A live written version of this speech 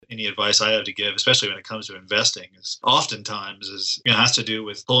any advice I have to give, especially when it comes to investing, is oftentimes has to do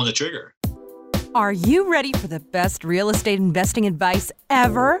with pulling the trigger. Are you ready for the best real estate investing advice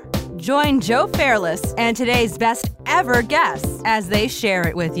ever? Join Joe Fairless and today's best ever guests as they share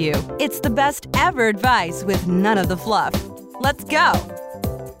it with you. It's the best ever advice with none of the fluff. Let's go.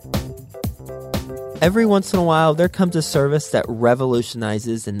 Every once in a while, there comes a service that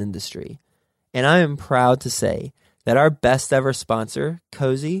revolutionizes an industry. And I am proud to say that our best ever sponsor,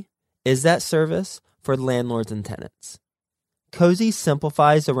 Cozy, is that service for landlords and tenants. Cozy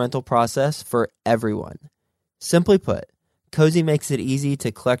simplifies the rental process for everyone. Simply put, Cozy makes it easy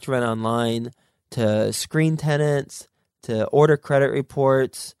to collect rent online, to screen tenants, to order credit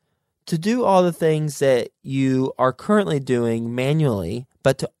reports, to do all the things that you are currently doing manually,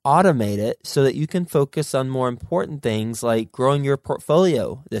 but to automate it so that you can focus on more important things like growing your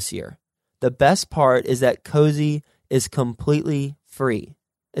portfolio this year. The best part is that Cozy is completely free.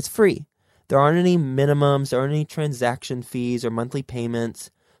 It's free. There aren't any minimums, there aren't any transaction fees or monthly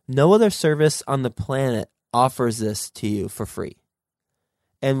payments. No other service on the planet offers this to you for free.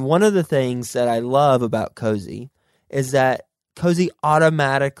 And one of the things that I love about Cozy is that Cozy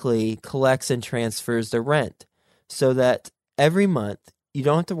automatically collects and transfers the rent so that every month you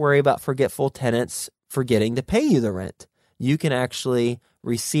don't have to worry about forgetful tenants forgetting to pay you the rent. You can actually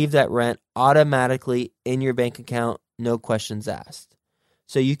receive that rent automatically in your bank account, no questions asked.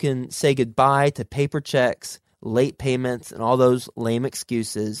 So you can say goodbye to paper checks, late payments, and all those lame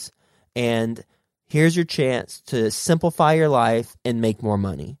excuses. And here's your chance to simplify your life and make more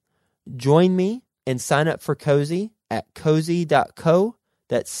money. Join me and sign up for Cozy at cozy.co.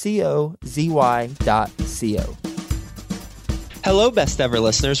 That's COZY.co. Hello, best ever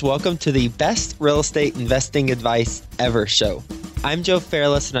listeners. Welcome to the best real estate investing advice ever show. I'm Joe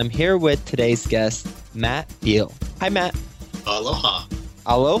Fairless, and I'm here with today's guest, Matt Beal. Hi, Matt. Aloha.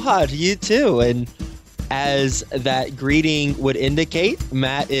 Aloha to you too. And as that greeting would indicate,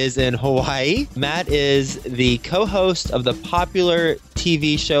 Matt is in Hawaii. Matt is the co-host of the popular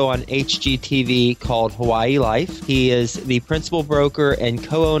TV show on HGTV called Hawaii Life. He is the principal broker and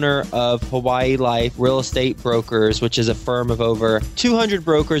co-owner of Hawaii Life Real Estate Brokers, which is a firm of over 200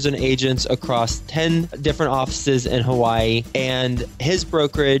 brokers and agents across 10 different offices in Hawaii. And his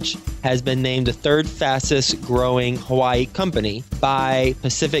brokerage has been named the third fastest growing Hawaii company by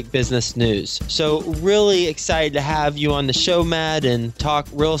Pacific Business News. So really excited to have you on the show, Matt, and talk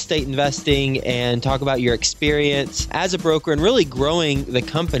real estate investing and talk about your experience as a broker and really growing the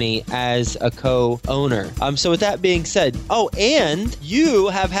company as a co-owner. So with that being said, and you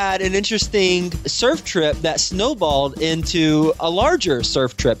have had an interesting surf trip that snowballed into a larger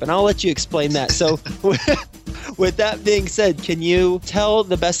surf trip, and I'll let you explain that. So with that being said, can you tell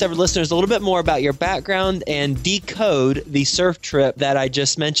the best ever listeners a little bit more about your background and decode the surf trip that I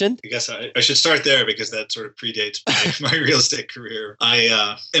just mentioned? I guess I should start there because that sort of predates my real estate career.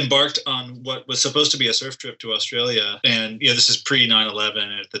 I embarked on what was supposed to be a surf trip to Australia. And, this is pre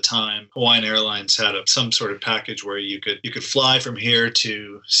 9/11. At the time, Hawaiian Airlines had some sort of package where you could fly from here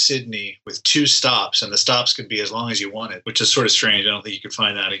to Sydney with 2 stops, and the stops could be as long as you wanted, which is sort of strange. I don't think you could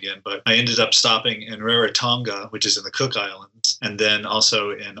find that again. But I ended up stopping in Rarotonga, which is in the Cook Islands, and then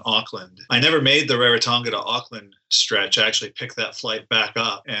also in Auckland. I never made the Rarotonga to Auckland stretch. I actually picked that flight back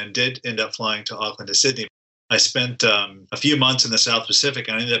up and did end up flying to Auckland to Sydney. I spent a few months in the South Pacific,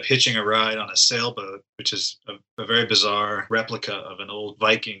 and I ended up hitching a ride on a sailboat, which is a very bizarre replica of an old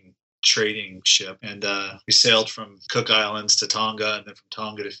Viking trading ship. And we sailed from Cook Islands to Tonga, and then from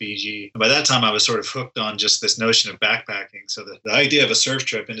Tonga to Fiji. And by that time, I was sort of hooked on just this notion of backpacking. So the idea of a surf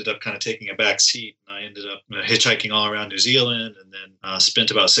trip ended up kind of taking a back seat. And I ended up hitchhiking all around New Zealand, and then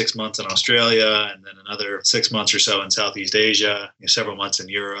spent about 6 months in Australia, and then another 6 months or so in Southeast Asia, several months in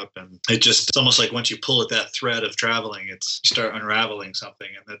Europe. And it's almost like once you pull at that thread of traveling, you start unraveling something.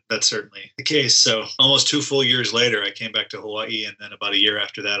 And that's certainly the case. So almost 2 full years later, I came back to Hawaii, and then about a year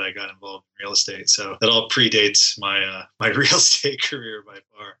after that, I got involved in real estate. So that all predates my real estate career by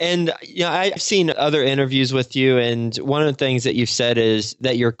far. And I've seen other interviews with you, and one of the things that you've said is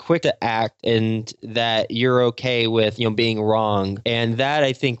that you're quick to act and that you're okay with being wrong. And that,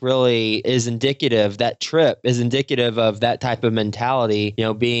 I think, really is indicative. That trip is indicative of that type of mentality.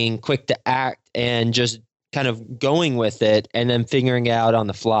 Being quick to act and just kind of going with it and then figuring it out on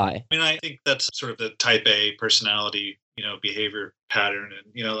the fly. I think that's sort of the type A personality behavior pattern.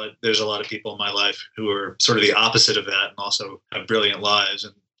 And, there's a lot of people in my life who are sort of the opposite of that and also have brilliant lives.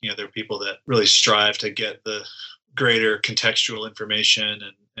 And, there are people that really strive to get the greater contextual information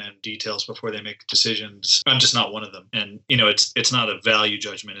and details before they make decisions. I'm just not one of them. And, it's not a value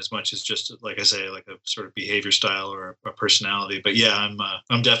judgment as much as just, like I say, like a sort of behavior style or a personality. But yeah,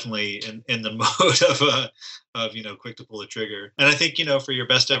 I'm definitely in the mode of quick to pull the trigger. And I think, for your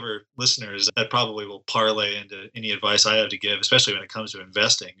best ever listeners, that probably will parlay into any advice I have to give, especially when it comes to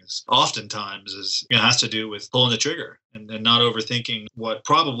investing, is oftentimes has to do with pulling the trigger and not overthinking what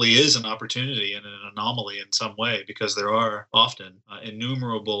probably is an opportunity and an anomaly in some way, because there are often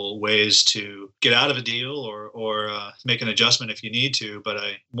innumerable ways to get out of a deal or make an adjustment if you need to. But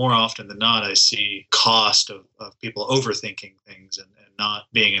more often than not, I see cost of people overthinking things and not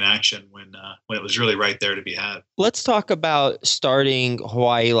being in action when it was really right there to be had. Let's talk about starting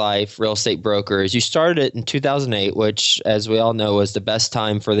Hawaii Life Real Estate Brokers. You started it in 2008, which, as we all know, was the best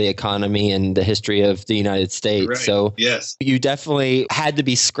time for the economy and the history of the United States. Right. So yes, you definitely had to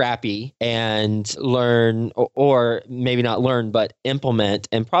be scrappy and learn, or maybe not learn, but implement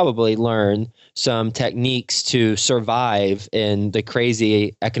and probably learn some techniques to survive in the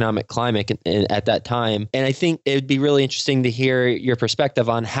crazy economic climate at that time. And I think it would be really interesting to hear your perspective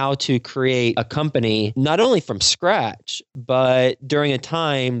on how to create a company, not only from scratch, but during a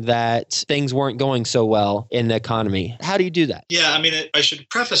time that things weren't going so well in the economy. How do you do that? Yeah, I should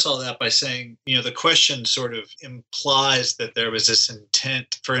preface all that by saying, the question sort of implies that there was this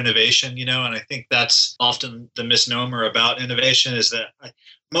intent for innovation, and I think that's often the misnomer about innovation, is that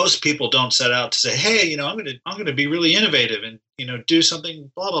most people don't set out to say, hey, I'm going to be really innovative and, do something,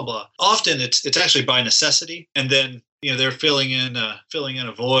 blah, blah, blah. Often it's actually by necessity. And then, they're filling in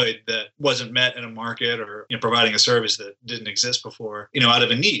a void that wasn't met in a market, or providing a service that didn't exist before, out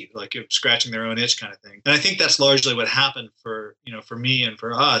of a need, like scratching their own itch kind of thing. And I think that's largely what happened for me and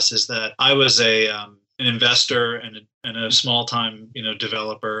for us, is that I was an investor and a small time,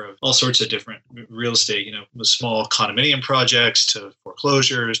 developer of all sorts of different real estate, small condominium projects to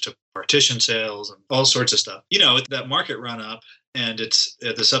foreclosures to partition sales and all sorts of stuff. That market run up and it's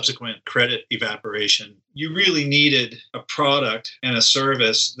the subsequent credit evaporation, you really needed a product and a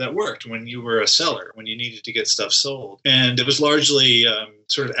service that worked when you were a seller, when you needed to get stuff sold. And it was largely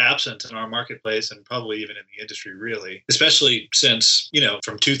sort of absent in our marketplace, and probably even in the industry, really, especially since,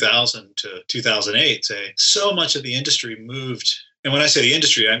 from 2000 to 2008, say, so much of the industry moved. And when I say the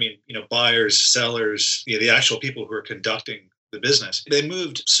industry, I mean, buyers, sellers, the actual people who are conducting the business. They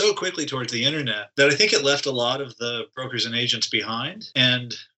moved so quickly towards the internet that I think it left a lot of the brokers and agents behind.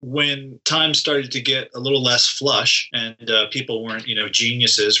 And when times started to get a little less flush and people weren't,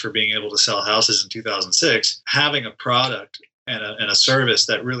 geniuses for being able to sell houses in 2006, having a product and a service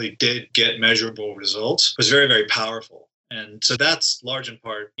that really did get measurable results was very, very powerful. And so that's large in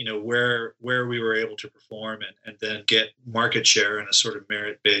part, where we were able to perform and then get market share in a sort of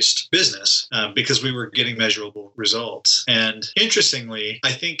merit-based business because we were getting measurable results. And interestingly,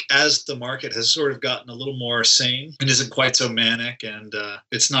 I think as the market has sort of gotten a little more sane and isn't quite so manic, and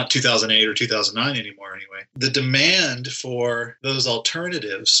it's not 2008 or 2009 anymore anyway, the demand for those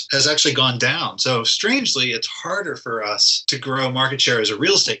alternatives has actually gone down. So strangely, it's harder for us to grow market share as a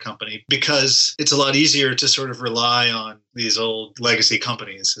real estate company because it's a lot easier to sort of rely on these old legacy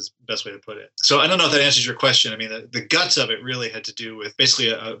companies, is the best way to put it. So I don't know if that answers your question. I mean, the guts of it really had to do with basically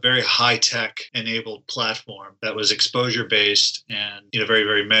a very high-tech enabled platform that was exposure-based and, very,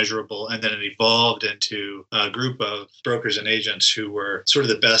 very measurable. And then it evolved into a group of brokers and agents who were sort of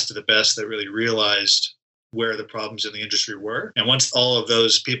the best of the best that really realized where the problems in the industry were. And once all of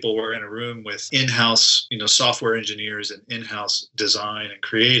those people were in a room with in-house, software engineers and in-house design and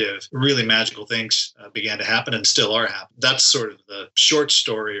creative, really magical things began to happen and still are happening. That's sort of the short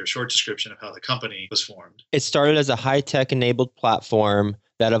story or short description of how the company was formed. It started as a high-tech enabled platform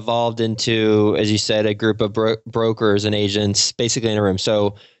that evolved into, as you said, a group of brokers and agents basically in a room.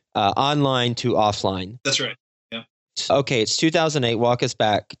 So online to offline. That's right. Okay, it's 2008. Walk us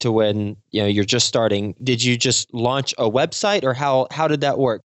back to when you're just starting. Did you just launch a website, or how did that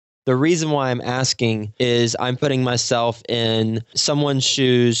work? The reason why I'm asking is I'm putting myself in someone's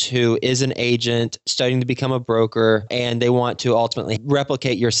shoes who is an agent studying to become a broker, and they want to ultimately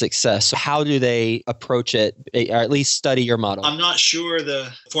replicate your success. So how do they approach it, or at least study your model? I'm not sure the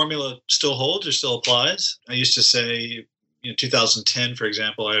formula still holds or still applies. I used to say, 2010, for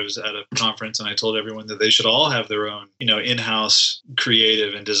example, I was at a conference and I told everyone that they should all have their own, in-house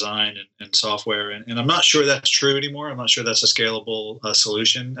creative and design and software. And I'm not sure that's true anymore. I'm not sure that's a scalable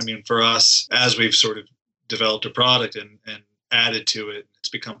solution. I mean, for us, as we've sort of developed a product and added to it, it's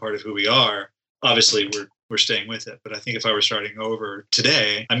become part of who we are. Obviously, we're staying with it. But I think if I were starting over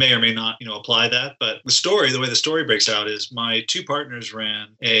today, I may or may not, apply that. But the way the story breaks out is my two partners ran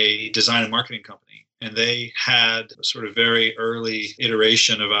a design and marketing company. and they had a sort of very early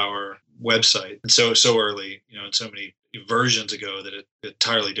iteration of our website, and so early, and so many versions ago that it's an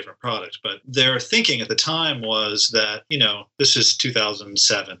entirely different product. But their thinking at the time was that, this is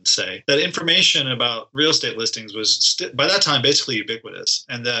 2007, say, that information about real estate listings was by that time basically ubiquitous,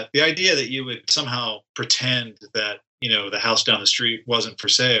 and that the idea that you would somehow pretend that the house down the street wasn't for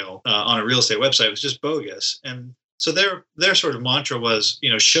sale on a real estate website was just bogus. And so their sort of mantra was,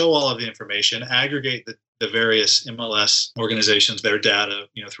 show all of the information, aggregate the various MLS organizations, their data,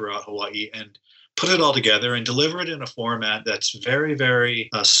 throughout Hawaii, and put it all together and deliver it in a format that's very, very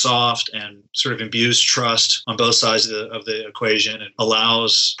soft and sort of imbues trust on both sides of the equation, and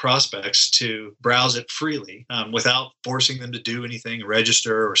allows prospects to browse it freely without forcing them to do anything,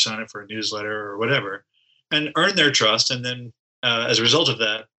 register or sign up for a newsletter or whatever, and earn their trust. And then as a result of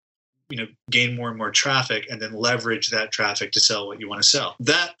that, gain more and more traffic, and then leverage that traffic to sell what you want to sell.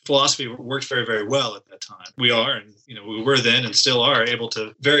 That philosophy worked very, very well at that time. We are, and we were then and still are, able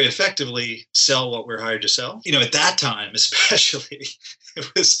to very effectively sell what we're hired to sell. At that time, especially,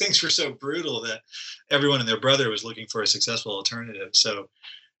 things were so brutal that everyone and their brother was looking for a successful alternative. So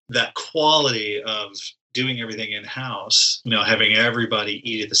that quality of doing everything in-house, having everybody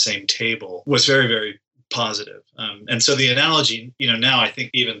eat at the same table, was very, very positive. And so the analogy, now I think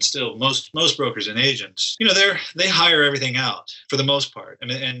even still most brokers and agents, they hire everything out for the most part.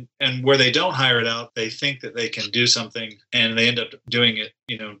 And where they don't hire it out, they think that they can do something and they end up doing it,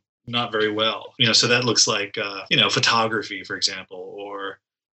 not very well. So that looks like, photography, for example, or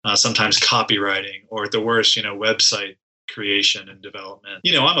sometimes copywriting, or at the worst, website creation and development.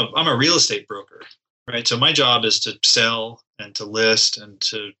 I'm a real estate broker, right? So my job is to sell and to list and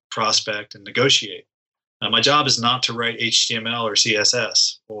to prospect and negotiate. My job is not to write HTML or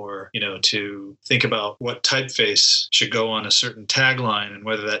CSS, or, to think about what typeface should go on a certain tagline and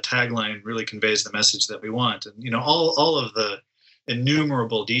whether that tagline really conveys the message that we want. And, all of the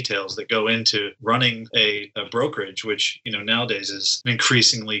innumerable details that go into running a brokerage, which, nowadays is an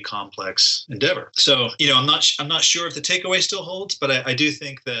increasingly complex endeavor. So, I'm not sure if the takeaway still holds, but I do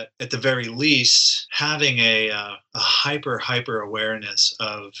think that at the very least, having a hyper awareness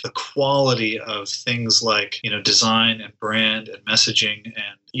of the quality of things like, design and brand and messaging and,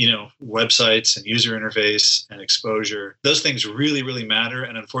 websites and user interface and exposure, those things really, really matter.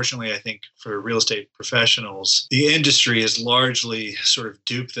 And unfortunately, I think for real estate professionals, the industry has largely sort of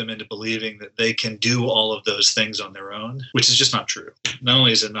duped them into believing that they can do all of those things on their own, which is just not true. Not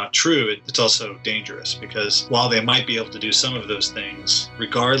only is it not true, it's also dangerous, because while they might be able to do some of those things,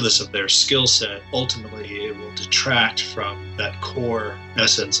 regardless of their skill set, ultimately it will detract from that core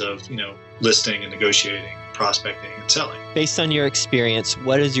essence of, listing and negotiating, prospecting and selling. Based on your experience,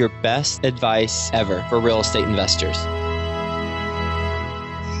 what is your best advice ever for real estate investors?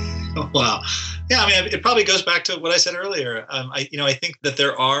 Wow. Yeah, it probably goes back to what I said earlier. I think that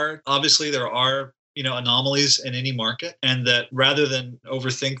there are anomalies in any market, and that rather than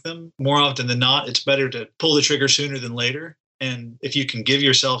overthink them, more often than not, it's better to pull the trigger sooner than later. And if you can give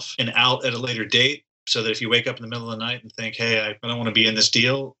yourself an out at a later date, so that if you wake up in the middle of the night and think, hey, I don't want to be in this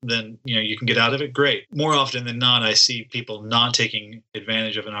deal, then, you can get out of it. Great. More often than not, I see people not taking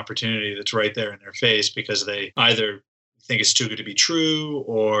advantage of an opportunity that's right there in their face because they either think it's too good to be true,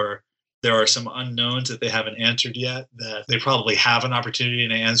 or there are some unknowns that they haven't answered yet that they probably have an opportunity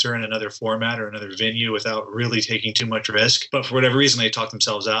to answer in another format or another venue without really taking too much risk. But for whatever reason, they talk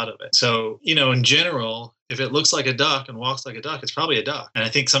themselves out of it. So, in general, if it looks like a duck and walks like a duck, it's probably a duck. And I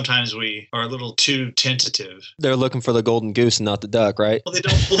think sometimes we are a little too tentative. They're looking for the golden goose and not the duck, right? Well, they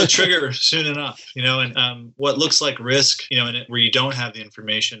don't pull the trigger soon enough, and what looks like risk, and where you don't have the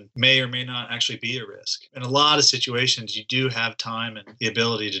information may or may not actually be a risk. In a lot of situations, you do have time and the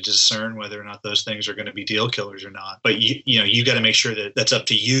ability to discern whether or not those things are going to be deal killers or not. But you got to make sure that that's up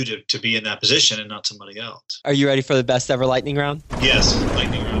to you to be in that position and not somebody else. Are you ready for the best ever lightning round? Yes,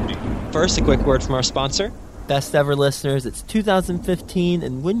 lightning round. First, a quick word from our sponsor. Best ever listeners, it's 2015,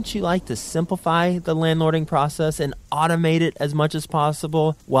 and wouldn't you like to simplify the landlording process and automate it as much as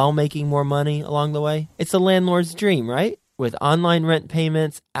possible while making more money along the way? It's a landlord's dream, right? With online rent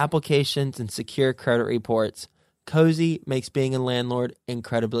payments, applications, and secure credit reports, Cozy makes being a landlord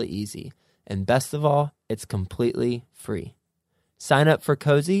incredibly easy. And best of all, it's completely free. Sign up for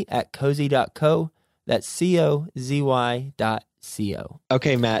Cozy at cozy.co. That's COZY.co.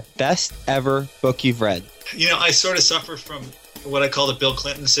 Okay, Matt, best ever book you've read. I sort of suffer from what I call the Bill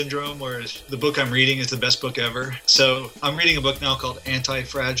Clinton syndrome, where the book I'm reading is the best book ever. So I'm reading a book now called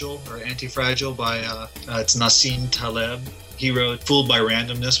Anti-Fragile by it's Nassim Taleb. He wrote Fooled by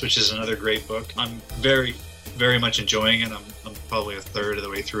Randomness, which is another great book. I'm very very much enjoying it. I'm probably a third of the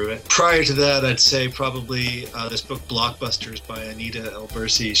way through it. Prior to that, I'd say probably this book, Blockbusters by Anita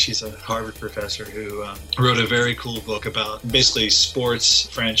Elbersi. She's a Harvard professor who wrote a very cool book about basically sports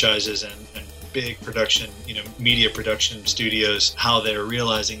franchises and big production, media production studios, how they're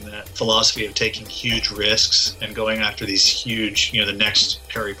realizing that philosophy of taking huge risks and going after these huge, the next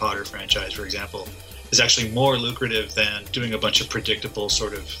Harry Potter franchise, for example, is actually more lucrative than doing a bunch of predictable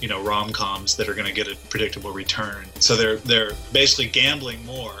sort of, rom-coms that are going to get a predictable return. So they're basically gambling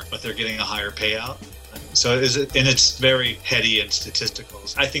more, but they're getting a higher payout. So it's very heady and statistical.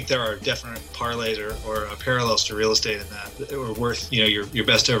 I think there are definite parlays or parallels to real estate in that are worth, your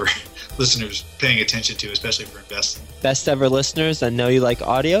best ever listeners paying attention to, especially for investing. Best ever listeners, I know you like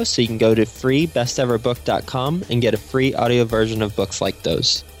audio, so you can go to freebesteverbook.com and get a free audio version of books like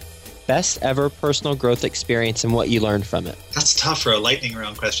those. Best ever personal growth experience and what you learned from it. That's tough for a lightning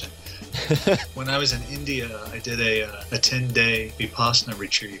round question. When I was in India, I did a 10-day Vipassana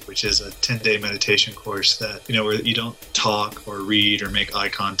retreat, which is a 10-day meditation course that, where you don't talk or read or make eye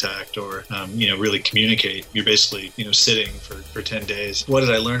contact or, really communicate. You're basically, sitting for 10 days. What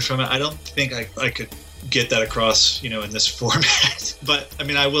did I learn from it? I don't think I could get that across, in this format. But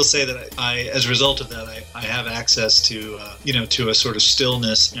I will say that I as a result of that, I have access to, to a sort of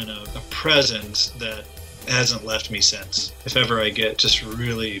stillness and a presence that hasn't left me since. If ever I get just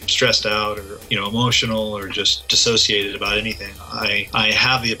really stressed out or, emotional or just dissociated about anything, I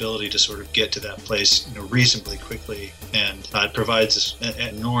have the ability to sort of get to that place, reasonably quickly. And it provides an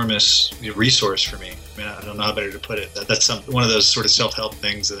enormous resource for me. I don't know how better to put it. That's one of those sort of self-help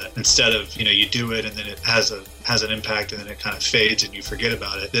things that instead of, you do it and then it has an impact and then it kind of fades and you forget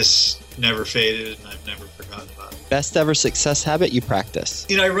about it. This never faded and I've never forgotten about it. Best ever success habit you practice?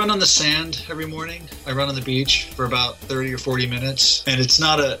 I run on the sand every morning. I run on the beach for about 30 or 40 minutes. And it's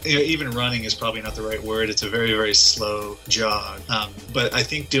not even running is probably not the right word. It's a very, very slow jog. But I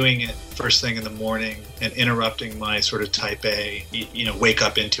think doing it first thing in the morning and interrupting my sort of type A, wake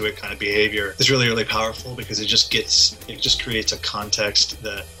up into it kind of behavior is really, really powerful because it just creates a context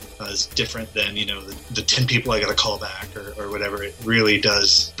that is different than, the 10 people I got to call back or whatever. It really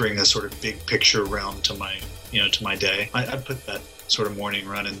does bring a sort of big picture realm to my, to my day. I put that sort of morning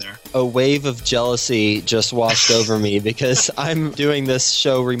run in there. A wave of jealousy just washed over me because I'm doing this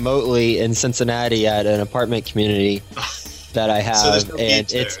show remotely in Cincinnati at an apartment community that I have. So there's no and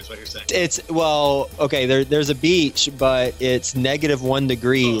beach there, is what you're saying. There's a beach, but it's -1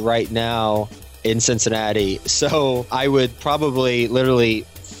 degree right now in Cincinnati. So I would probably literally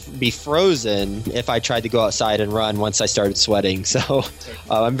be frozen if I tried to go outside and run once I started sweating. So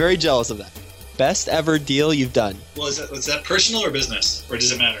I'm very jealous of that. Best ever deal you've done? Well, is that personal or business? Or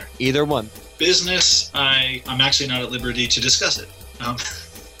does it matter? Either one. Business, I'm actually not at liberty to discuss it.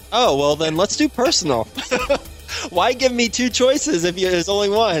 Oh, well then let's do personal. Why give me two choices if there's only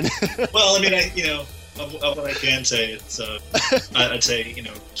one? Well, of what I can say, it's I'd say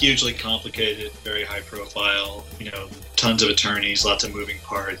hugely complicated, very high profile, tons of attorneys, lots of moving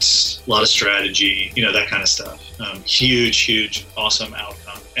parts, a lot of strategy, that kind of stuff. Huge, awesome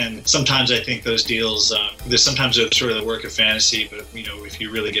outcome. And sometimes I think those deals, sometimes they're sort of the work of fantasy, but if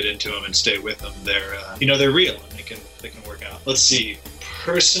you really get into them and stay with them, they're real and they can work out. Let's see.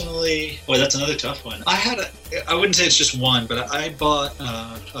 Personally, that's another tough one. I wouldn't say it's just one, but I bought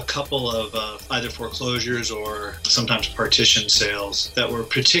a couple of either foreclosures or sometimes partition sales that were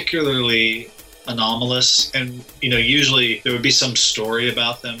particularly anomalous. And, usually there would be some story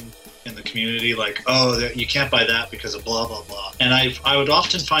about them in the community, like, you can't buy that because of blah, blah, blah. And I would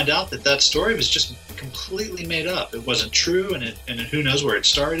often find out that story was just completely made up. It wasn't true, and who knows where it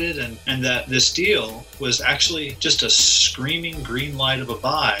started, and that this deal was actually just a screaming green light of a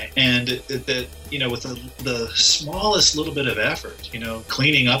buy, and that with the smallest little bit of effort,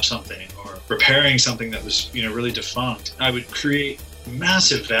 cleaning up something or repairing something that was really defunct, I would create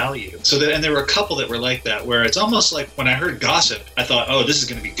massive value. And there were a couple that were like that, where it's almost like when I heard gossip, I thought, this is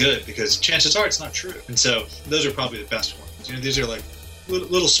going to be good because chances are it's not true. And so those are probably the best ones. These are like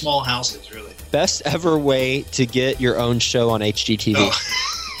little small houses, really. Best ever way to get your own show on HGTV?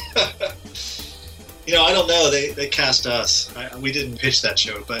 I don't know. They cast us. We didn't pitch that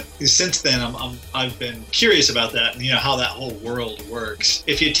show, but since then I've been curious about that and how that whole world works.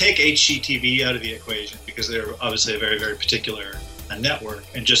 If you take HGTV out of the equation, because they're obviously a very, very particular network,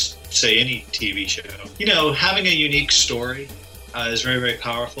 and just say any TV show, having a unique story is very, very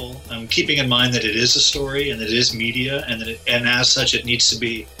powerful. Keeping in mind that it is a story and that it is media, and and as such it needs to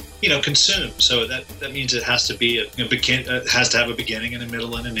be consumed. So that means it has to be it has to have a beginning and a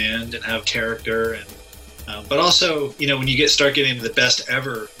middle and an end, and have character, and But also, when you start getting into the best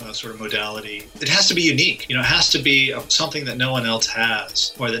ever sort of modality, it has to be unique. It has to be something that no one else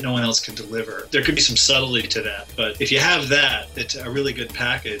has or that no one else can deliver. There could be some subtlety to that, but if you have that, it's a really good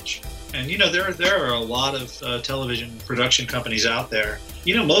package. And, there are a lot of television production companies out there.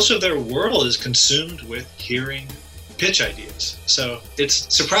 Most of their world is consumed with hearing pitch ideas. So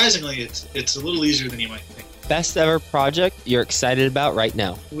it's surprisingly, it's a little easier than you might think. Best ever project you're excited about right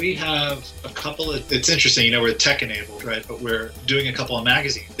now? We have a couple of, it's interesting, we're tech enabled, right? But we're doing a couple of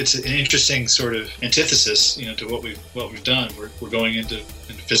magazines. It's an interesting sort of antithesis, to what we've done. We're going into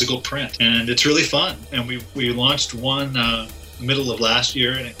physical print, and it's really fun. And we launched one middle of last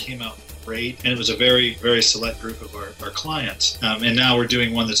year, and it came out great. And it was a very, very select group of our clients. And now we're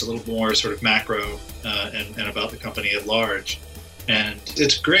doing one that's a little more sort of macro and about the company at large. And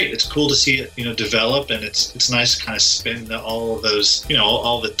it's great. It's cool to see it, develop, and it's nice to kind of spin all of those,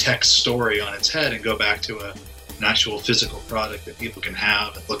 all the tech story on its head and go back to an actual physical product that people can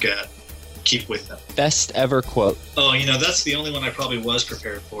have and look at, keep with them. Best ever quote? Oh, that's the only one I probably was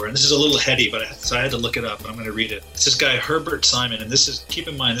prepared for. And this is a little heady, so I had to look it up, and I'm going to read it. It's this guy, Herbert Simon, and keep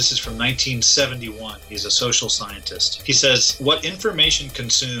in mind, this is from 1971. He's a social scientist. He says, "What information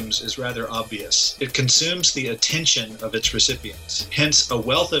consumes is rather obvious. It consumes the attention of its recipients. Hence, a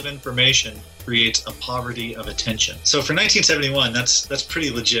wealth of information creates a poverty of attention." So for 1971, that's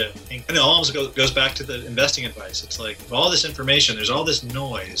pretty legit. And it almost goes back to the investing advice. It's like all this information, there's all this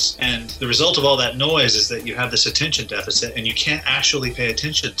noise, and the result of all that noise is that you have this attention deficit and you can't actually pay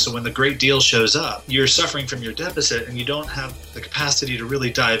attention. So when the great deal shows up, you're suffering from your deficit and you don't have the capacity to really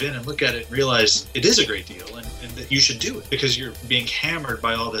dive in and look at it and realize it is a great deal and that you should do it because you're being hammered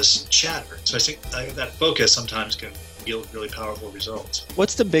by all this chatter. So I think that focus sometimes can yield really powerful results.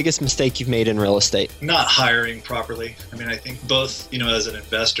 What's the biggest mistake you've made in real estate? Not hiring properly. I think both, as an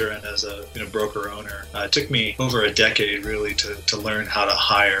investor and as a broker owner, it took me over a decade really to learn how to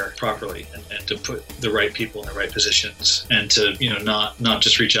hire properly and to put the right people in the right positions and to, not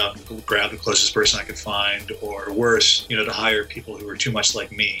just reach out and grab the closest person I could find, or worse, to hire people who are too much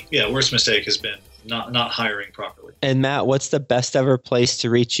like me. Yeah, worst mistake has been not hiring properly. And Matt, what's the best ever place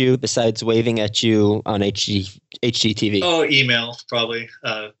to reach you besides waving at you on HGTV? Oh, email, probably.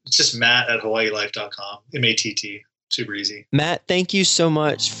 It's just matt@hawaiilife.com. MATT. Super easy. Matt, thank you so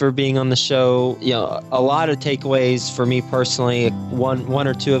much for being on the show. A lot of takeaways for me personally. One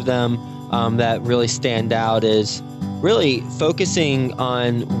or two of them that really stand out is really focusing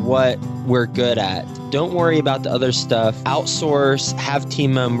on what we're good at. Don't worry about the other stuff. Outsource, have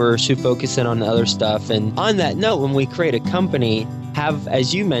team members who focus in on the other stuff. And on that note, when we create a company, have,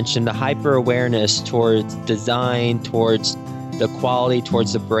 as you mentioned, a hyper awareness towards design, towards the quality,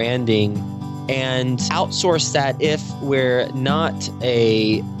 towards the branding, and outsource that if we're not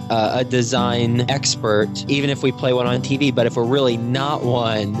a design expert, even if we play one on TV. But if we're really not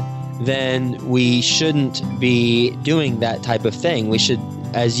one, then we shouldn't be doing that type of thing. We should,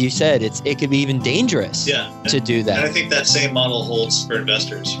 as you said, it could be even dangerous to do that. And I think that same model holds for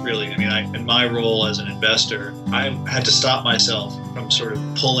investors, really. In my role as an investor, I had to stop myself from sort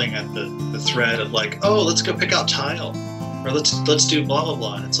of pulling at the thread of like, oh, let's go pick out tile, or let's do blah, blah,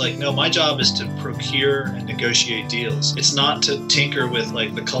 blah. And it's like, no, my job is to procure and negotiate deals. It's not to tinker with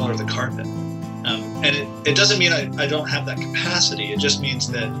like the color of the carpet. And it doesn't mean I don't have that capacity. It just means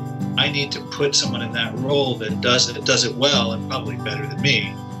that I need to put someone in that role that does it well and probably better than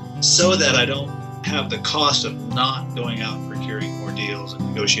me, so that I don't have the cost of not going out and procuring more deals and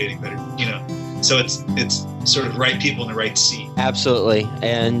negotiating better, So it's sort of right people in the right seat. Absolutely.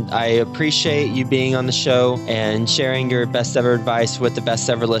 And I appreciate you being on the show and sharing your best ever advice with the best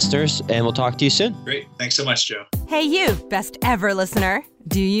ever listeners. And we'll talk to you soon. Great. Thanks so much, Joe. Hey, you, best ever listener.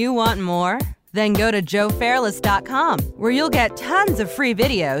 Do you want more? Then go to joefairless.com, where you'll get tons of free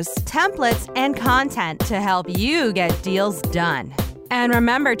videos, templates, and content to help you get deals done. And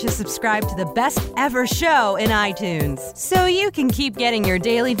remember to subscribe to the best ever show in iTunes, so you can keep getting your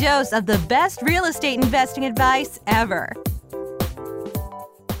daily dose of the best real estate investing advice ever.